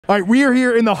All right, we are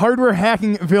here in the hardware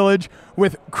hacking village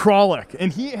with Kralik,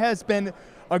 and he has been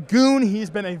a goon, he's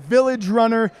been a village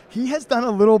runner, he has done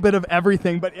a little bit of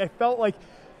everything, but I felt like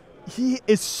he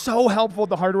is so helpful at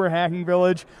the hardware hacking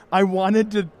village. I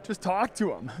wanted to just talk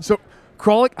to him. So,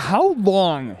 Kralik, how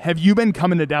long have you been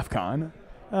coming to DEF CON?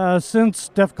 Since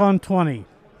DEF CON 20.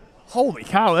 Holy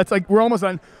cow, that's like, we're almost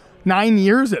on 9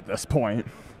 years at this point.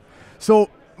 So,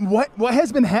 what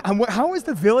has been, how has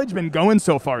the village been going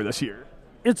so far this year?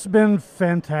 It's been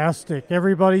fantastic.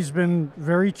 Everybody's been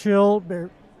very chill,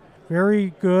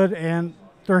 very good, and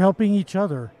they're helping each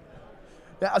other.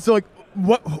 Yeah, so like,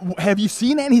 what have you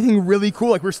seen anything really cool?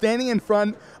 Like, we're standing in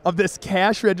front of this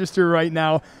cash register right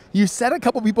now. You said a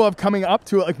couple people have coming up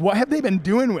to it. Like, what have they been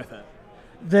doing with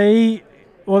it?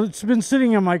 Well, it's been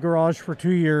sitting in my garage for 2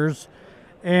 years,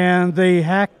 and they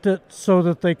hacked it so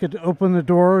that they could open the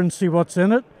door and see what's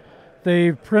in it.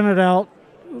 They printed out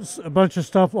a bunch of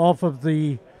stuff off of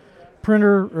the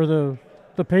printer or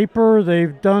the paper.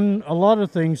 They've done a lot of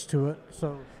things to it.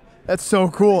 So that's so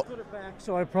cool. Put it back,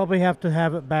 so I probably have to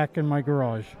have it back in my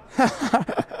garage.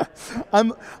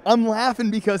 I'm laughing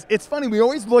because it's funny. We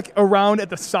always look around at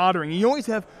the soldering. You always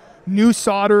have new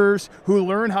solderers who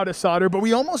learn how to solder, but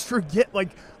we almost forget like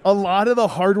a lot of the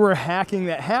hardware hacking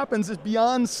that happens is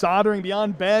beyond soldering,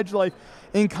 beyond badge life,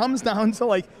 and comes down to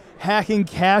like hacking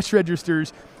cash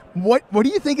registers. What do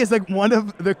you think is like one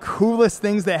of the coolest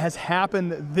things that has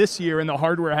happened this year in the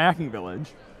hardware hacking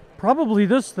village? Probably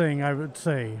this thing, I would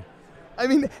say. I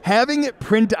mean, having it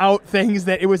print out things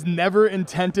that it was never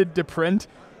intended to print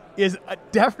is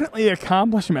definitely an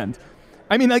accomplishment.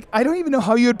 I mean, like, I don't even know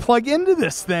how you would plug into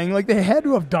this thing. Like, they had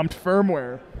to have dumped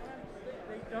firmware.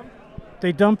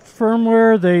 They dumped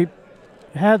firmware. They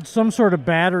had some sort of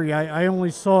battery. I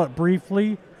only saw it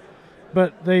briefly,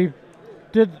 but they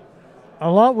did a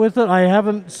lot with it. I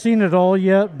haven't seen it all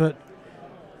yet, but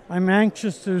I'm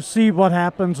anxious to see what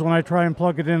happens when I try and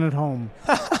plug it in at home.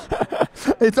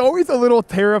 It's always a little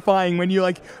terrifying when you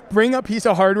like bring a piece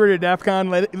of hardware to DEF CON,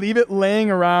 leave it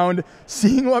laying around,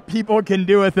 seeing what people can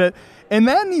do with it, and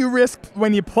then you risk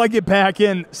when you plug it back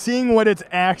in, seeing what it's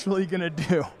actually going to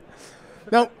do.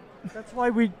 Now, that's why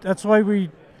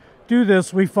we do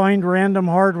this. We find random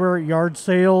hardware at yard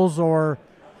sales or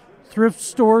thrift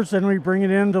stores, and we bring it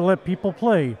in to let people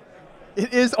play.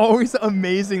 It is always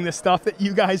amazing the stuff that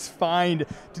you guys find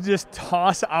to just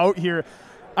toss out here.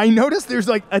 I noticed there's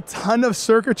like a ton of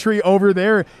circuitry over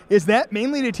there. Is that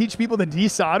mainly to teach people to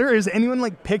desolder? Or has anyone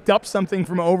like picked up something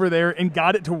from over there and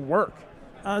got it to work?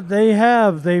 They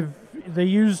have. They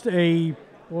used a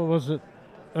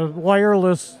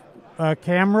wireless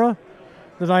camera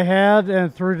that I had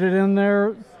and threw it in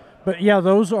there. But yeah,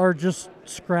 those are just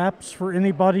scraps for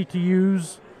anybody to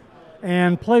use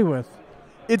and play with.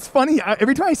 It's funny,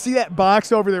 every time I see that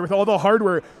box over there with all the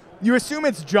hardware, you assume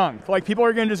it's junk. Like, people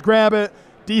are going to just grab it,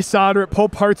 desolder it, pull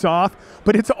parts off,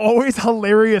 but it's always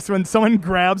hilarious when someone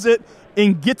grabs it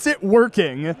and gets it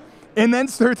working and then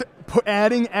starts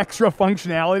adding extra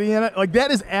functionality in it. Like,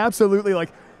 that is absolutely like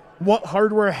what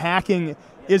hardware hacking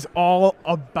is all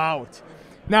about.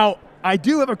 Now, I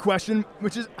do have a question,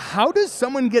 which is, how does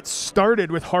someone get started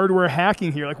with hardware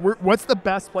hacking here? Like, what's the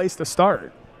best place to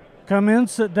start? Come in,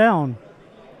 sit down.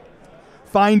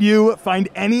 Find you, find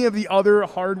any of the other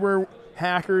hardware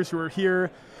hackers who are here.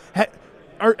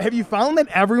 Have you found that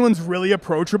everyone's really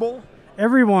approachable?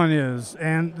 Everyone is,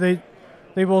 and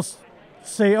they will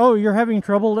say, oh, you're having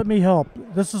trouble, let me help.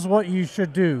 This is what you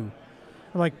should do.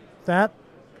 Like that.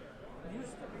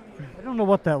 I don't know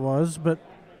what that was, but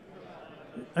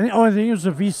I think it was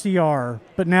a VCR,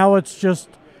 but now it's just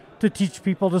to teach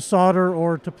people to solder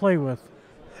or to play with.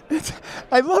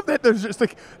 I love that there's just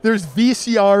like, there's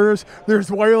VCRs,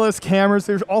 there's wireless cameras,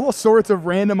 there's all sorts of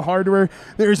random hardware,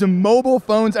 there's mobile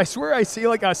phones. I swear I see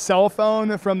like a cell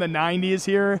phone from the 90s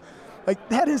here. Like,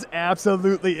 that is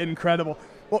absolutely incredible.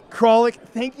 Well, Kralik,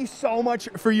 thank you so much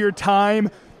for your time.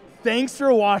 Thanks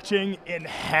for watching, and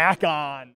hack on.